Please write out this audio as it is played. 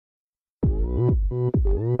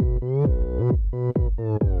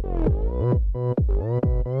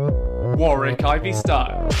Warwick IV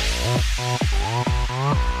Style.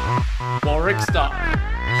 Warwick Style.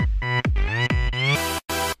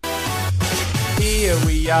 Here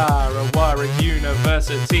we are at Warwick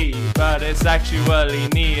University, but it's actually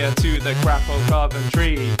near to the crap old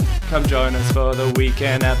Coventry. Come join us for the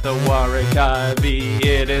weekend at the Warwick IV.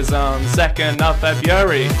 It is on 2nd of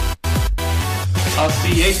February. I'll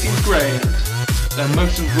see 18th grade. Their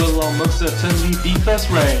motions will almost certainly be first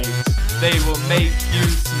rate. They will make you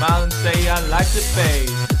smile and say I like to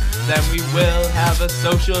fade. Then we will have a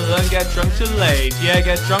social and get drunk till late. Yeah,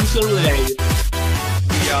 get drunk till late.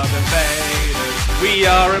 We are the faders. We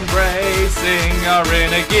are embracing our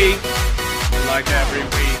inner geek. Like every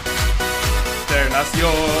week. Don't ask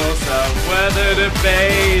yourself whether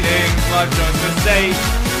debating life joins the state.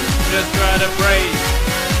 Just try to break.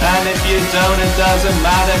 And if you don't, it doesn't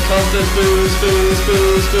matter, cause there's booze, booze,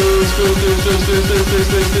 booze, booze, booze, booze, booze, booze, booze, booze,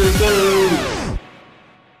 booze, booze, booze.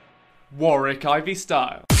 Warwick IV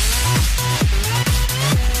Style.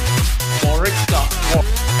 Warwick Style.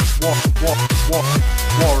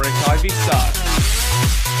 Warwick IV Style.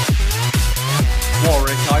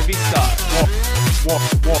 Warwick IV Style.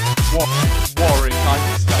 Warwick IV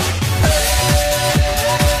Style.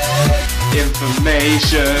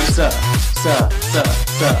 Information, sir.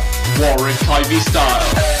 Warwick IV Style.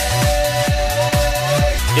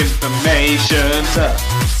 Information, sir.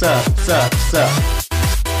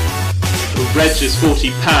 The reg is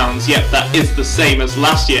 £40, yep, that is the same as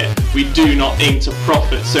last year. We do not aim to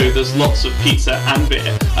profit, so there's lots of pizza and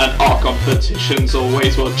beer. And our competition's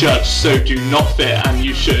always well judged, so do not fear, and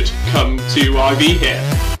you should come to IV here.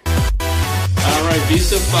 Our IV's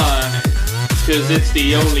so fine, cause it's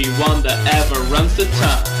the only one that ever runs the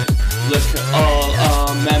time. Look at all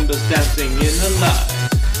our members dancing in the line.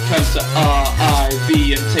 Come to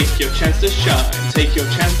RIV and take your chance to shine. Take your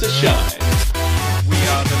chance to shine. We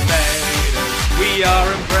are the faders. We are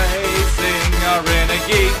embracing our inner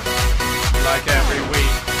geek. Like every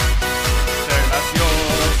week. Don't ask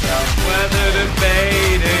yourself whether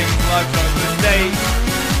debating life on the stage.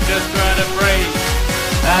 Just try to break.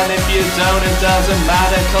 And if you don't, it doesn't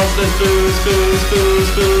matter, cause there's booze, booze, booze,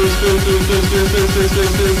 booze, booze, booze, booze, booze, booze,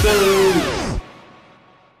 booze, booze, booze.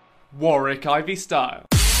 Warwick IV Style.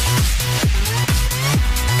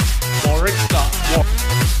 Warwick Style.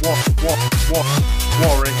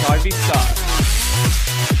 Warwick IV Style.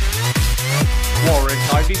 Warwick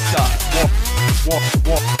IV Style.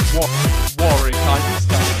 Warwick IV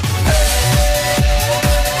Style.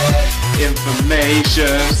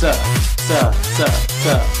 Information, sir.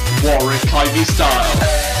 Warwick IV Style.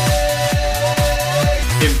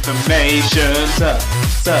 Information, sir.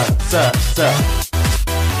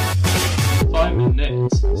 5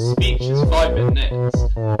 minutes, speech is 5 minutes.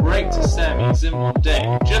 Break to semis in one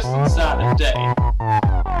day, just on Saturday.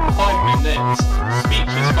 5 minutes, speech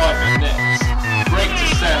is 5 minutes. Break to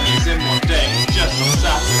semis in one day, just on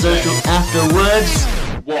Saturday. Social afterwards.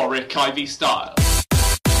 Warwick IV Style.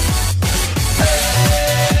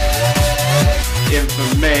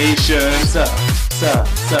 Information, sir.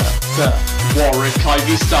 Warwick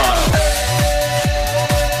IV Style.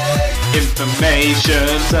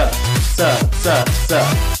 Information, sir.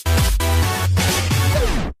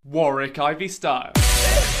 Warwick IV Style.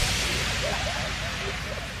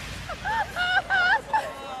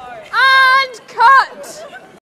 And cut!